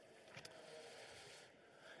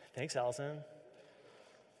Thanks, Allison.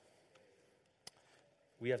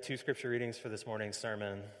 We have two scripture readings for this morning's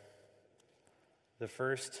sermon. The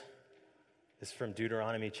first is from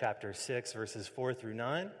Deuteronomy chapter 6, verses 4 through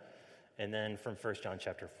 9, and then from 1 John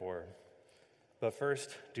chapter 4. But first,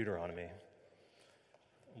 Deuteronomy.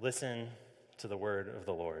 Listen to the word of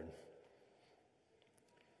the Lord.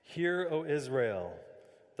 Hear, O Israel,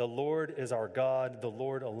 the Lord is our God, the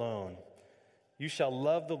Lord alone. You shall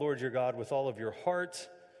love the Lord your God with all of your heart,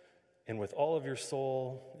 and with all of your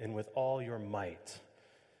soul, and with all your might.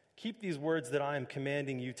 Keep these words that I am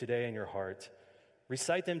commanding you today in your heart.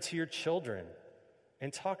 Recite them to your children,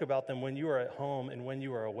 and talk about them when you are at home and when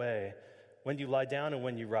you are away, when you lie down and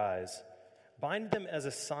when you rise. Bind them as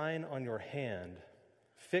a sign on your hand.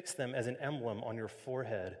 Fix them as an emblem on your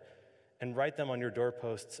forehead, and write them on your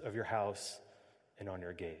doorposts of your house and on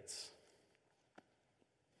your gates.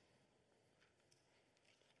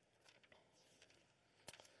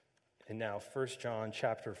 And now 1 John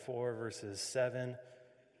chapter 4, verses 7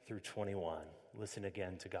 through 21. Listen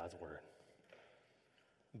again to God's word.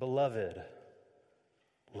 Beloved,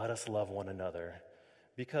 let us love one another,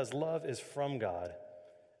 because love is from God.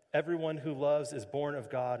 Everyone who loves is born of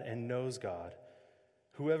God and knows God.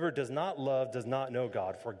 Whoever does not love does not know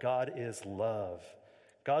God, for God is love.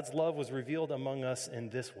 God's love was revealed among us in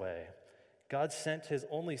this way. God sent his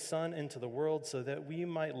only Son into the world so that we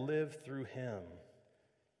might live through him.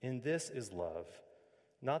 In this is love,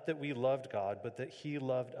 not that we loved God, but that he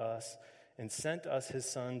loved us and sent us his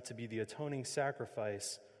Son to be the atoning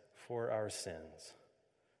sacrifice for our sins.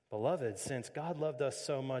 Beloved, since God loved us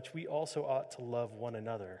so much, we also ought to love one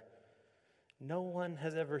another. No one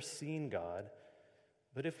has ever seen God,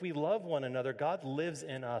 but if we love one another, God lives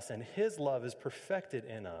in us, and his love is perfected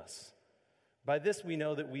in us. By this we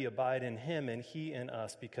know that we abide in him and he in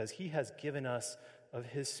us, because he has given us of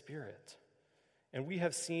his Spirit. And we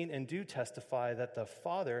have seen and do testify that the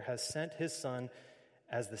Father has sent his Son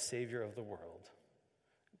as the Savior of the world.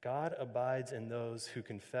 God abides in those who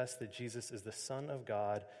confess that Jesus is the Son of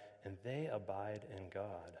God, and they abide in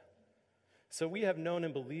God. So we have known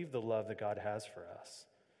and believed the love that God has for us.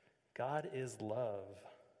 God is love,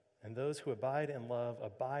 and those who abide in love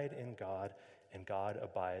abide in God, and God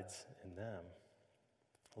abides in them.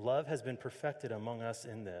 Love has been perfected among us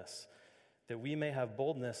in this, that we may have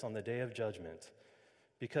boldness on the day of judgment.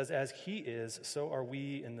 Because as he is, so are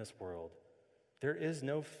we in this world. There is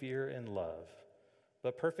no fear in love,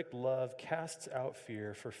 but perfect love casts out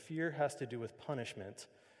fear, for fear has to do with punishment,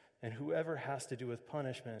 and whoever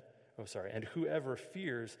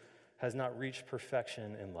fears has not reached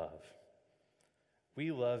perfection in love.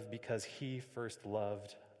 We love because he first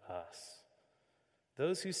loved us.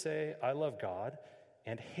 Those who say, I love God,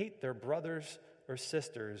 and hate their brothers or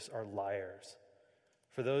sisters are liars.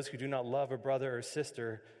 For those who do not love a brother or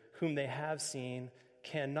sister whom they have seen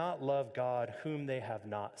cannot love God whom they have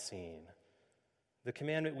not seen. The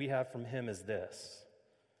commandment we have from him is this: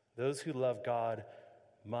 those who love God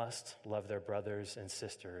must love their brothers and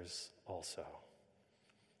sisters also.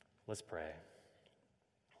 Let's pray.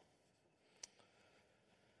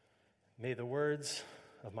 May the words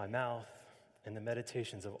of my mouth and the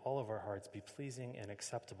meditations of all of our hearts be pleasing and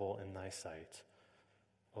acceptable in thy sight,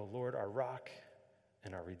 O Lord, our rock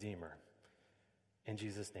and our Redeemer. In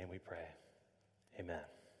Jesus' name we pray. Amen.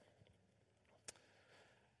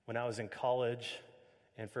 When I was in college,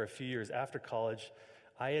 and for a few years after college,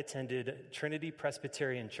 I attended Trinity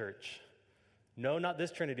Presbyterian Church. No, not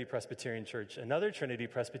this Trinity Presbyterian Church, another Trinity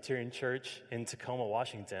Presbyterian Church in Tacoma,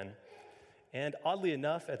 Washington. And oddly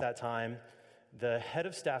enough, at that time, the head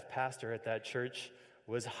of staff pastor at that church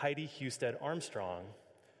was Heidi Husted Armstrong,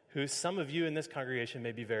 who some of you in this congregation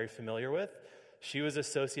may be very familiar with. She was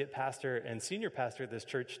associate pastor and senior pastor at this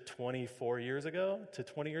church 20 years ago,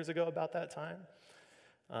 about that time.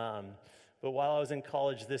 But while I was in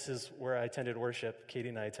college, this is where I attended worship. Katie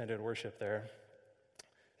and I attended worship there.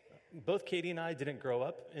 Both Katie and I didn't grow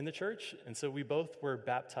up in the church, and so we both were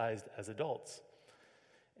baptized as adults.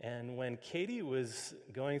 And when Katie was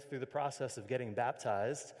going through the process of getting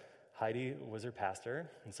baptized, Heidi was her pastor,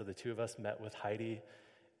 and so the two of us met with Heidi,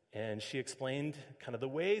 and she explained kind of the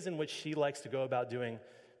ways in which she likes to go about doing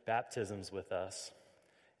baptisms with us.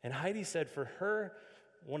 And Heidi said for her,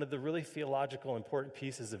 one of the really theological important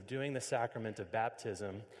pieces of doing the sacrament of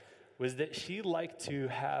baptism was that she liked to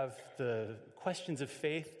have the questions of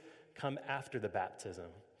faith come after the baptism.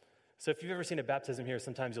 So if you've ever seen a baptism here,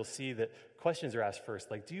 sometimes you'll see that questions are asked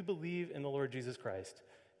first, like, do you believe in the Lord Jesus Christ?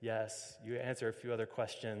 Yes. You answer a few other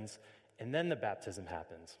questions, and then the baptism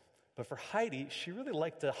happens. But for Heidi, she really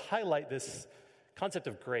liked to highlight this concept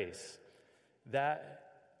of grace, that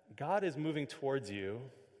God is moving towards you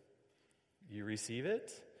you receive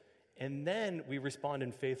it, and then we respond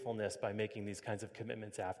in faithfulness by making these kinds of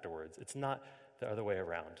commitments afterwards. It's not the other way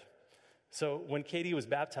around. So when Katie was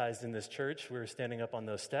baptized in this church, we were standing up on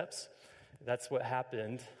those steps. That's what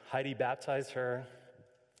happened. Heidi baptized her.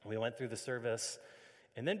 We went through the service.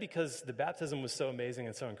 And then because the baptism was so amazing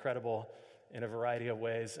and so incredible in a variety of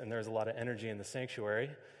ways, and there's a lot of energy in the sanctuary,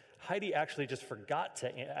 Heidi actually just forgot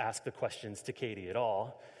to ask the questions to Katie at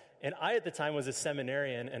all. And I, at the time, was a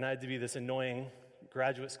seminarian, and I had to be this annoying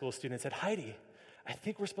graduate school student and said, Heidi, I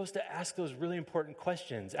think we're supposed to ask those really important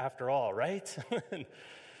questions after all, right?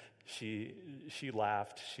 She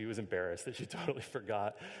laughed. She was embarrassed that she totally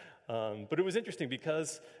forgot. But it was interesting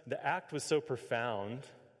because the act was so profound,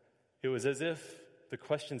 it was as if the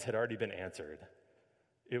questions had already been answered.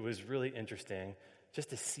 It was really interesting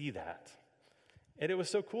just to see that. And it was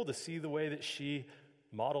so cool to see the way that she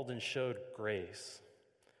modeled and showed grace,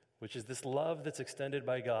 which is this love that's extended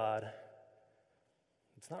by God.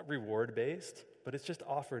 It's not reward-based, but it's just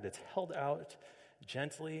offered. It's held out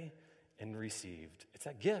gently and received. It's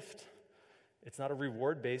a gift. It's not a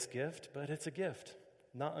reward-based gift, but it's a gift.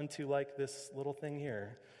 Not unto like this little thing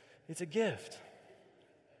here. It's a gift.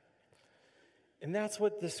 And that's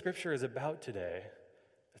what this scripture is about today.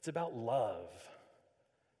 It's about love.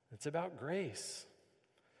 It's about grace.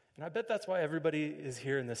 And I bet that's why everybody is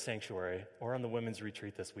here in this sanctuary or on the women's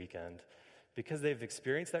retreat this weekend, because they've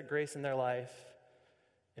experienced that grace in their life.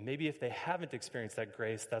 And maybe if they haven't experienced that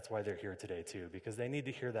grace, that's why they're here today too, because they need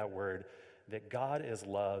to hear that word that God is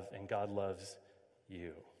love and God loves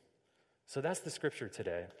you. So that's the scripture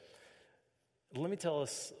today. Let me tell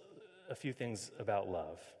us a few things about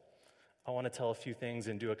love. I want to tell a few things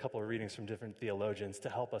and do a couple of readings from different theologians to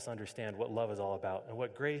help us understand what love is all about and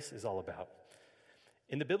what grace is all about.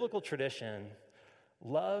 In the biblical tradition,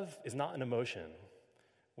 love is not an emotion.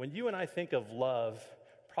 When you and I think of love,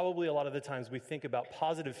 probably a lot of the times we think about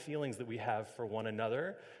positive feelings that we have for one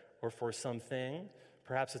another or for something.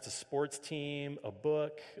 Perhaps it's a sports team, a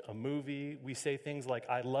book, a movie. We say things like,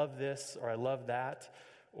 I love this, or I love that,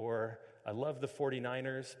 or I love the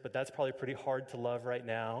 49ers, but that's probably pretty hard to love right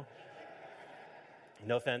now.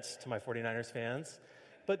 No offense to my 49ers fans.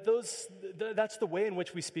 But that's the way in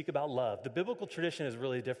which we speak about love. The biblical tradition is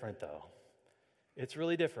really different, though. It's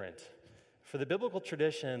really different. For the biblical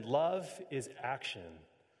tradition, love is action.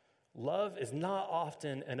 Love is not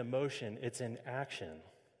often an emotion, it's an action.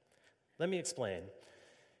 Let me explain.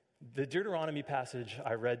 The Deuteronomy passage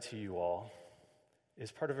I read to you all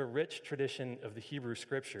is part of a rich tradition of the Hebrew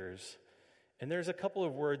Scriptures, and there's a couple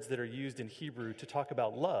of words that are used in Hebrew to talk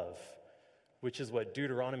about love, which is what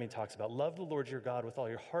Deuteronomy talks about. Love the Lord your God with all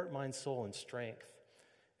your heart, mind, soul, and strength.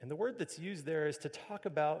 And the word that's used there is to talk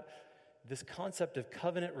about this concept of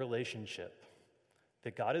covenant relationship,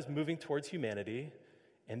 that God is moving towards humanity,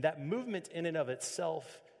 and that movement in and of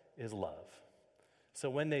itself is love. So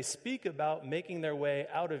when they speak about making their way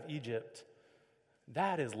out of Egypt,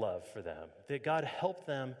 that is love for them, that God helped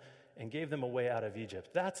them and gave them a way out of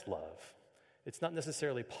Egypt. That's love. It's not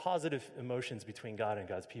necessarily positive emotions between God and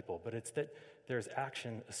God's people, but it's that there's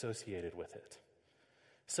action associated with it.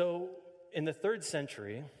 So in the 3rd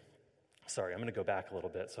century, I'm going to go back a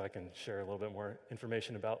little bit so I can share a little bit more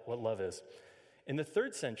information about what love is. In the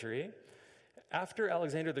 3rd century, after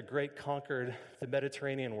Alexander the Great conquered the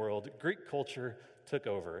Mediterranean world, Greek culture took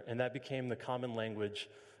over, and that became the common language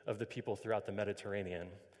of the people throughout the Mediterranean.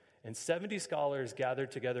 And 70 scholars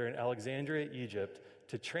gathered together in Alexandria, Egypt,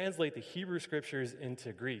 to translate the Hebrew scriptures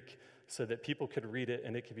into Greek so that people could read it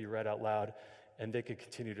and it could be read out loud, and they could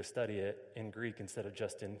continue to study it in Greek instead of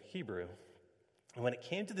just in Hebrew. And when it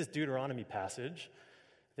came to this Deuteronomy passage,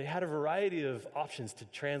 they had a variety of options to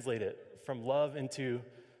translate it from love into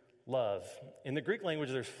love. In the Greek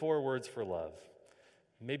language, there's 4 words for love.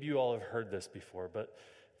 Maybe you all have heard this before, but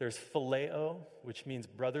there's phileo, which means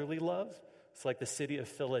brotherly love. It's like the city of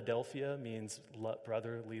Philadelphia means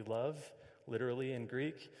brotherly love, literally in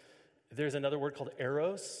Greek. There's another word called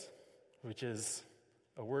eros, which is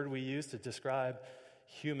a word we use to describe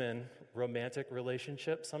human romantic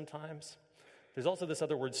relationships sometimes. There's also this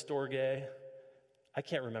other word, storge. I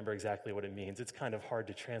can't remember exactly what it means. It's kind of hard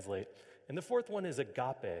to translate. And the 4th one is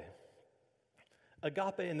agape.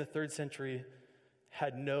 Agape in the 3rd century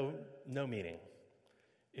had no meaning.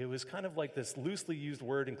 It was kind of like this loosely used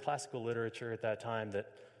word in classical literature at that time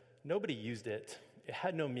that nobody used it. It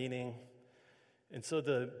had no meaning. And so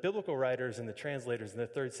the biblical writers and the translators in the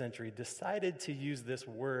 3rd century decided to use this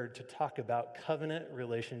word to talk about covenant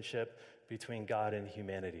relationship between God and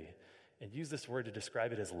humanity, and use this word to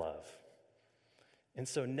describe it as love. And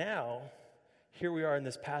so now, here we are in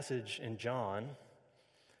this passage in John,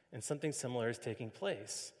 and something similar is taking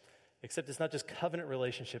place. Except it's not just covenant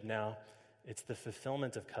relationship now, it's the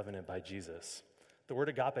fulfillment of covenant by Jesus. The word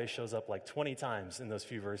agape shows up like 20 times in those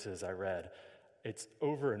few verses I read. It's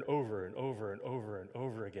over and over and over and over and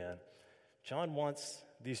over again. John wants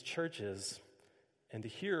these churches and the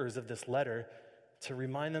hearers of this letter to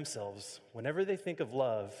remind themselves, whenever they think of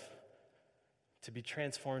love, to be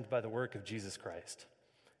transformed by the work of Jesus Christ,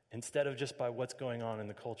 instead of just by what's going on in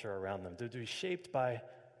the culture around them. They're to be shaped by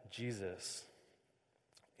Jesus.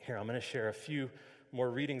 Here, I'm going to share a few more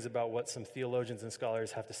readings about what some theologians and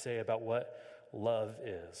scholars have to say about what love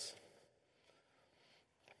is.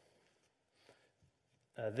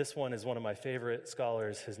 This one is one of my favorite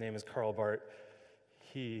scholars. His name is Karl Barth.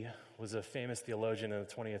 He was a famous theologian in the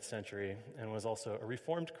 20th century and was also a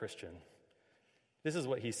Reformed Christian. This is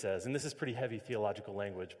what he says, and this is pretty heavy theological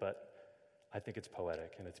language, but I think it's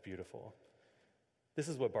poetic and it's beautiful. This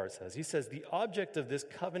is what Barth says. He says, "The object of this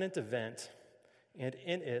covenant event, and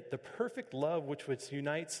in it, the perfect love which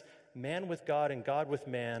unites man with God and God with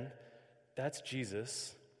man, that's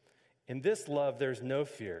Jesus. In this love, there's no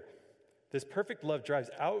fear. This perfect love drives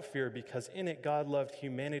out fear because in it, God loved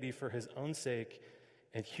humanity for his own sake,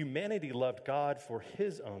 and humanity loved God for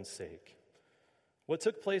his own sake. What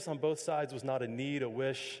took place on both sides was not a need, a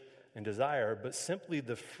wish, and desire, but simply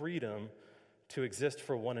the freedom to exist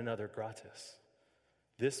for one another gratis.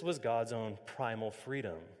 This was God's own primal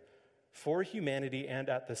freedom for humanity, and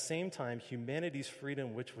at the same time, humanity's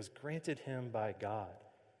freedom which was granted him by God.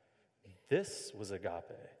 This was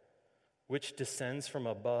agape, which descends from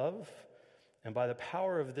above, and by the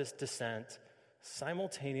power of this descent,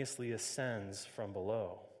 simultaneously ascends from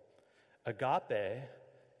below. Agape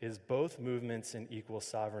is both movements in equal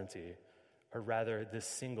sovereignty, or rather, this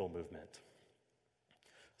single movement."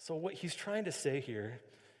 So what he's trying to say here,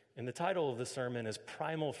 in the title of the sermon, is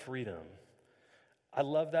primal freedom. I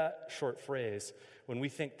love that short phrase. When we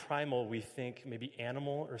think primal, we think maybe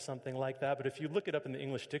animal or something like that, but if you look it up in the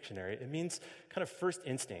English dictionary, it means kind of first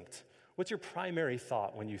instinct. What's your primary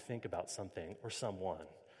thought when you think about something or someone?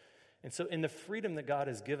 And so in the freedom that God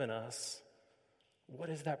has given us, what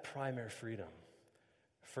is that primary freedom?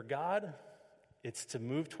 For God, it's to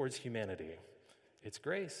move towards humanity. It's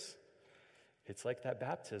grace. It's like that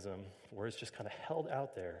baptism where it's just kind of held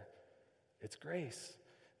out there. It's grace.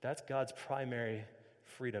 That's God's primary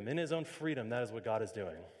freedom. In his own freedom, that is what God is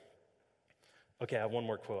doing. Okay, I have one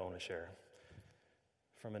more quote I want to share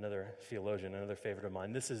from another theologian, another favorite of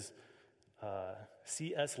mine. This is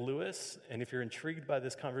C.S. Lewis, and if you're intrigued by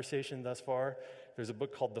this conversation thus far, there's a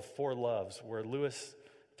book called The Four Loves, where Lewis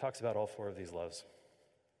talks about all four of these loves.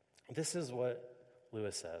 This is what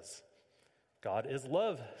Lewis says. "God is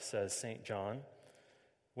love," says St. John.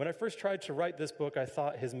 "When I first tried to write this book, I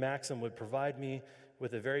thought his maxim would provide me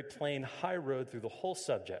with a very plain high road through the whole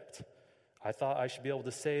subject. I thought I should be able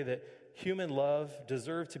to say that human love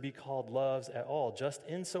deserved to be called loves at all, just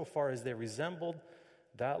insofar as they resembled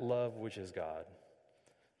that love which is God.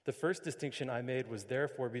 The first distinction I made was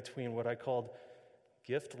therefore between what I called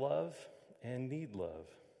gift love and need love.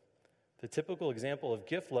 The typical example of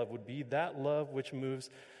gift love would be that love which moves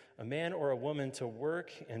a man or a woman to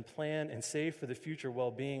work and plan and save for the future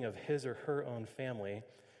well-being of his or her own family,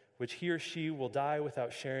 which he or she will die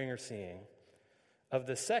without sharing or seeing. Of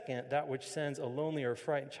the second, that which sends a lonely or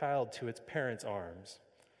frightened child to its parents' arms.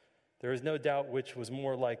 There is no doubt which was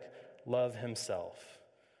more like love himself.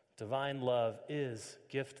 Divine love is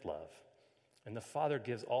gift love, and the Father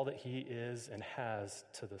gives all that he is and has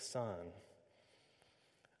to the Son."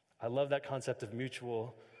 I love that concept of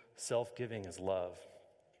mutual self-giving as love.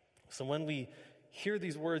 So when we hear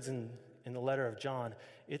these words in the letter of John,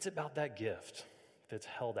 it's about that gift that's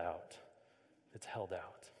held out. It's held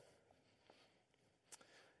out.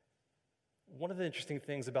 One of the interesting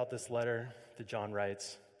things about this letter that John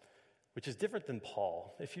writes, which is different than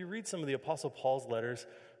Paul, if you read some of the Apostle Paul's letters,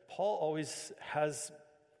 Paul always has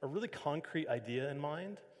a really concrete idea in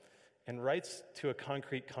mind and writes to a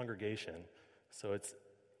concrete congregation. So it's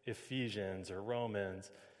Ephesians or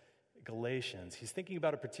Romans, Galatians. He's thinking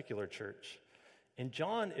about a particular church. In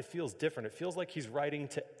John, it feels different. It feels like he's writing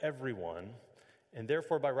to everyone, and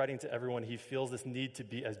therefore by writing to everyone, he feels this need to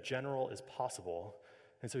be as general as possible.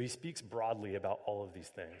 And so he speaks broadly about all of these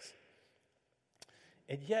things.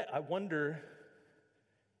 And yet, I wonder,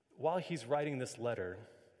 while he's writing this letter,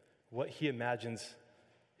 what he imagines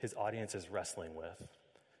his audience is wrestling with.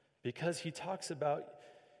 Because he talks about,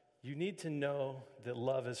 you need to know that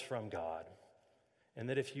love is from God, and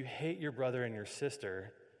that if you hate your brother and your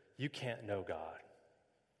sister, you can't know God.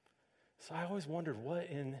 So I always wondered, what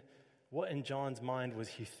in John's mind was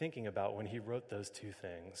he thinking about when he wrote those two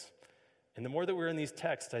things? And the more that we're in these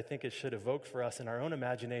texts, I think it should evoke for us in our own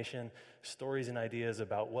imagination stories and ideas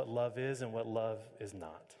about what love is and what love is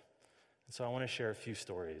not. And so I want to share a few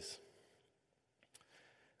stories.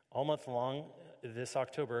 All month long, this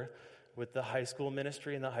October, with the high school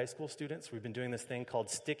ministry and the high school students, we've been doing this thing called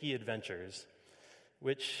Sticky Adventures,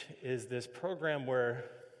 which is this program where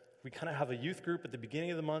we kind of have a youth group at the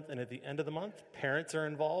beginning of the month and at the end of the month. Parents are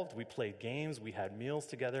involved. We played games. We had meals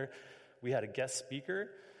together. We had a guest speaker.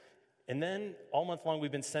 And then all month long,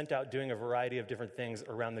 we've been sent out doing a variety of different things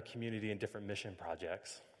around the community and different mission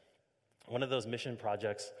projects. One of those mission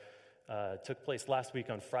projects took place last week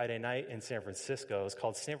on Friday night in San Francisco. It's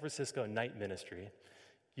called San Francisco Night Ministry.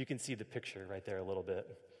 You can see the picture right there a little bit.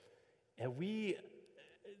 And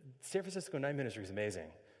San Francisco Night Ministry is amazing.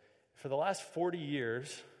 For the last 40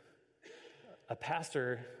 years, a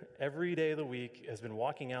pastor every day of the week has been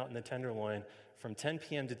walking out in the Tenderloin from 10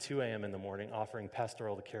 p.m. to 2 a.m. in the morning offering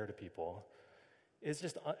pastoral care to people. It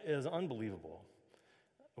is unbelievable.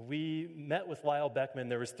 We met with Lyle Beckman.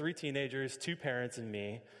 There was 3 teenagers, 2 parents, and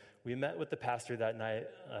me. We met with the pastor that night.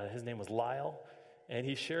 His name was Lyle, and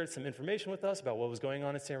he shared some information with us about what was going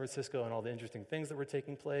on in San Francisco and all the interesting things that were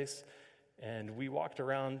taking place. And we walked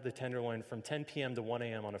around the Tenderloin from 10 p.m. to 1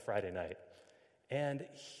 a.m. on a Friday night. And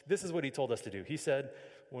this is what he told us to do. He said,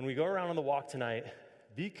 when we go around on the walk tonight,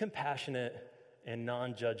 be compassionate and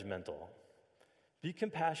non-judgmental. Be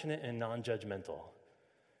compassionate and non-judgmental.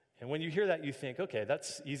 And when you hear that, you think, okay,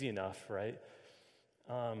 that's easy enough, right?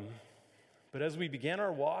 But as we began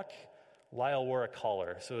our walk, Lyle wore a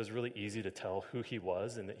collar, so it was really easy to tell who he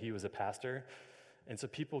was and that he was a pastor. And so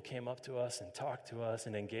people came up to us and talked to us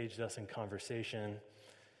and engaged us in conversation.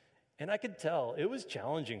 And I could tell it was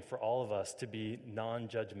challenging for all of us to be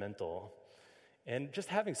non-judgmental. And just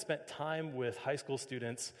having spent time with high school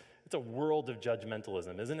students, it's a world of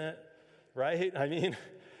judgmentalism, isn't it? Right? I mean,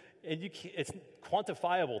 and it's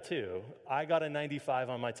quantifiable too. I got a 95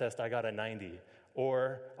 on my test, I got a 90.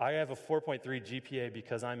 Or I have a 4.3 GPA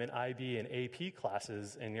because I'm in IB and AP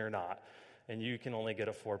classes and you're not. And you can only get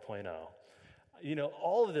a 4.0. You know,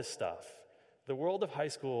 all of this stuff, the world of high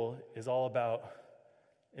school is all about,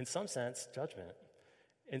 in some sense, judgment.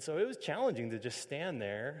 And so it was challenging to just stand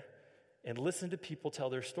there and listen to people tell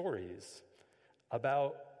their stories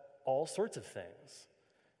about all sorts of things,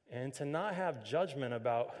 and to not have judgment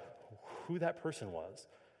about who that person was,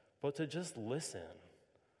 but to just listen,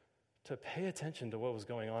 to pay attention to what was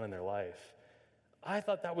going on in their life. I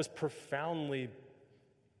thought that was profoundly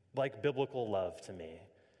like biblical love to me.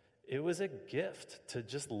 It was a gift to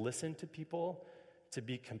just listen to people, to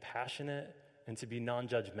be compassionate, and to be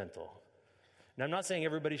non-judgmental. Now, I'm not saying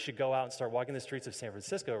everybody should go out and start walking the streets of San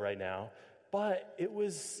Francisco right now, but it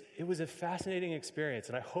was a fascinating experience,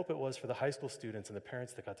 and I hope it was for the high school students and the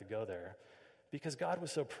parents that got to go there, because God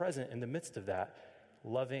was so present in the midst of that,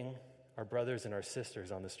 loving our brothers and our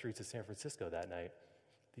sisters on the streets of San Francisco that night.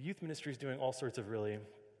 The youth ministry is doing all sorts of really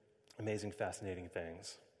amazing, fascinating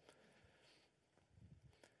things.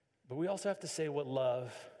 But we also have to say what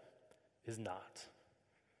love is not.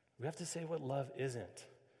 We have to say what love isn't,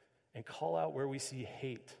 and call out where we see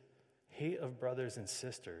hate of brothers and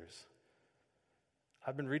sisters.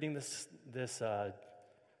 I've been reading this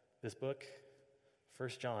book, 1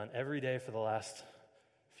 John, every day for the last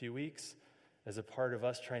few weeks as a part of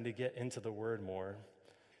us trying to get into the Word more.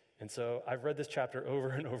 And so I've read this chapter over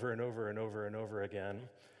and over and over and over and over again.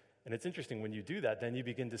 And it's interesting, when you do that, then you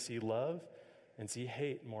begin to see love and see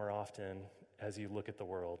hate more often as you look at the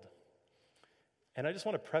world. And I just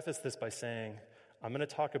want to preface this by saying I'm going to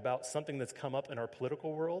talk about something that's come up in our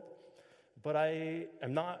political world, but I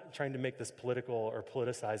am not trying to make this political or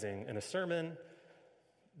politicizing in a sermon.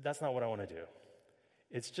 That's not what I want to do.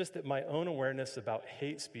 It's just that my own awareness about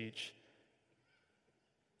hate speech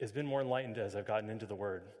has been more enlightened as I've gotten into the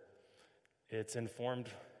Word. It's informed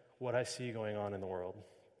what I see going on in the world.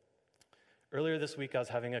 Earlier this week, I was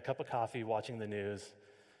having a cup of coffee watching the news,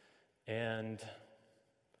 and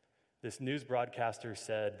this news broadcaster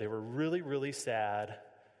said they were really, really sad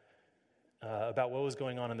about what was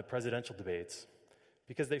going on in the presidential debates,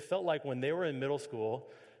 because they felt like when they were in middle school,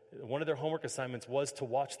 one of their homework assignments was to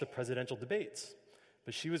watch the presidential debates.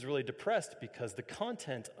 But she was really depressed because the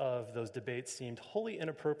content of those debates seemed wholly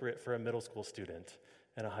inappropriate for a middle school student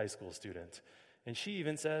and a high school student. And she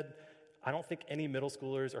even said, I don't think any middle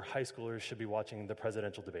schoolers or high schoolers should be watching the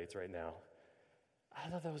presidential debates right now. I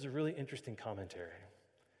thought that was a really interesting commentary.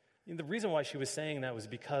 And the reason why she was saying that was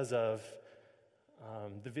because of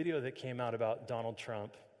the video that came out about Donald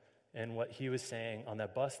Trump and what he was saying on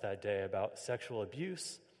that bus that day about sexual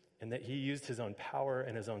abuse, and that he used his own power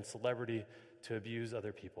and his own celebrity to abuse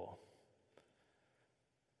other people.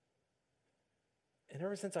 And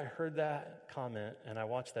ever since I heard that comment and I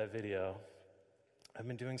watched that video, I've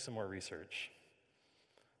been doing some more research.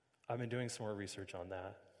 I've been doing some more research on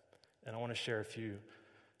that. And I want to share a few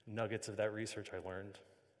nuggets of that research I learned.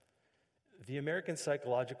 The American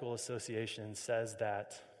Psychological Association says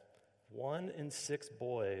that 1 in 6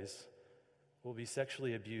 boys will be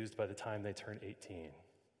sexually abused by the time they turn 18.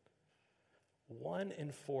 1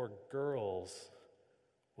 in 4 girls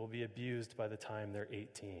will be abused by the time they're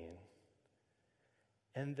 18.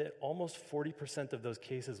 And that almost 40% of those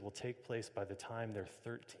cases will take place by the time they're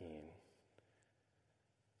 13.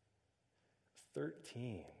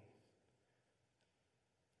 13.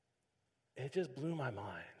 It just blew my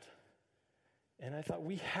mind. And I thought,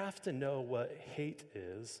 we have to know what hate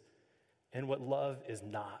is and what love is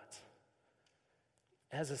not.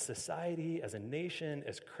 As a society, as a nation,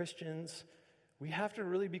 as Christians, we have to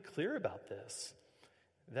really be clear about this.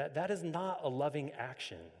 That is not a loving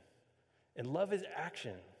action. And love is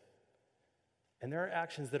action. And there are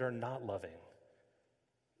actions that are not loving.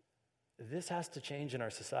 This has to change in our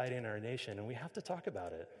society and our nation, and we have to talk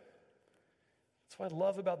about it. That's what I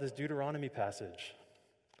love about this Deuteronomy passage.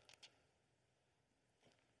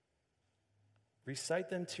 Recite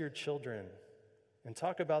them to your children and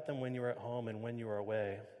talk about them when you are at home and when you are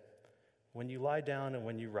away, when you lie down and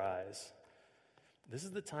when you rise. This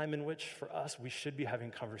is the time in which, for us, we should be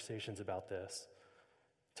having conversations about this.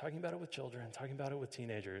 Talking about it with children, talking about it with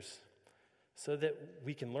teenagers, so that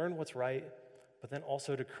we can learn what's right, but then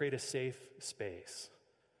also to create a safe space.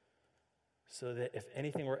 So that if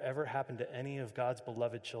anything were ever happen to any of God's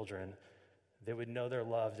beloved children, they would know they're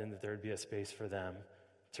loved and that there would be a space for them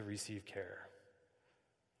to receive care.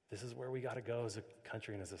 This is where we got to go as a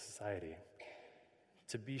country and as a society,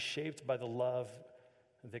 to be shaped by the love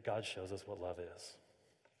that God shows us what love is.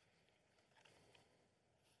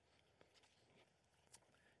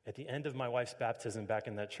 At the end of my wife's baptism back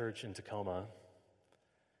in that church in Tacoma,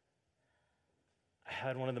 I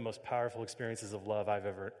had one of the most powerful experiences of love I've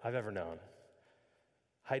ever known.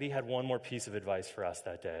 Heidi had one more piece of advice for us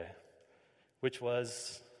that day, which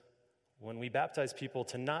was, when we baptize people,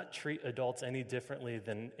 to not treat adults any differently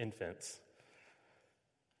than infants.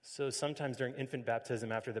 So sometimes during infant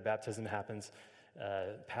baptism, after the baptism happens,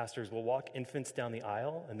 pastors will walk infants down the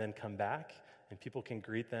aisle and then come back, and people can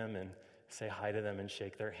greet them and say hi to them and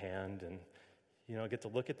shake their hand and, get to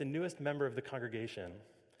look at the newest member of the congregation.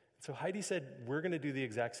 So Heidi said, we're going to do the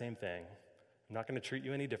exact same thing. I'm not going to treat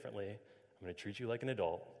you any differently. I'm going to treat you like an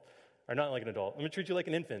adult. Or not like an adult. I'm going to treat you like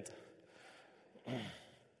an infant.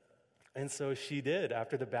 And so she did.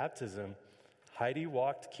 After the baptism, Heidi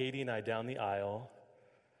walked Katie and I down the aisle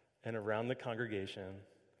and around the congregation.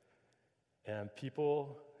 And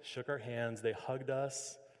people shook our hands. They hugged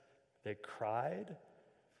us. They cried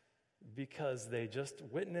because they just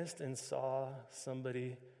witnessed and saw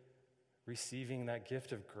somebody receiving that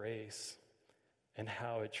gift of grace and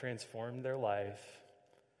how it transformed their life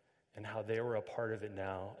and how they were a part of it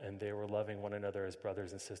now and they were loving one another as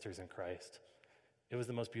brothers and sisters in Christ. It was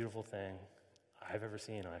the most beautiful thing I've ever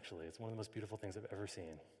seen, actually. It's one of the most beautiful things I've ever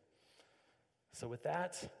seen. So with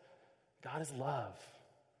that, God is love.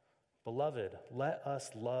 Beloved, let us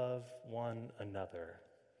love one another.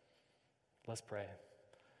 Let's pray.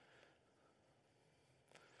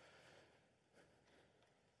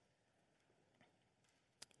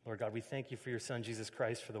 Lord God, we thank you for your Son, Jesus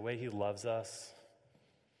Christ, for the way he loves us,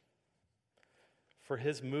 for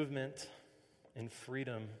his movement in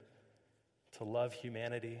freedom to love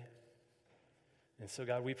humanity. And so,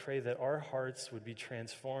 God, we pray that our hearts would be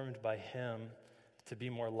transformed by him to be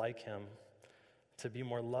more like him, to be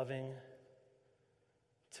more loving,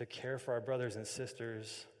 to care for our brothers and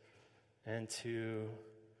sisters, and to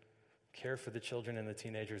care for the children and the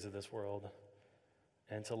teenagers of this world,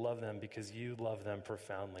 and to love them because you love them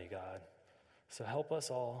profoundly, God. So help us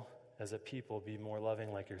all as a people be more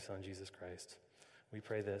loving like your Son, Jesus Christ. We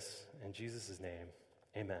pray this in Jesus' name.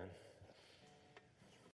 Amen.